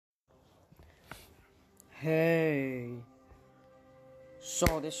Hey,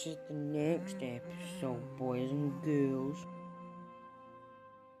 so this is the next episode, boys and girls.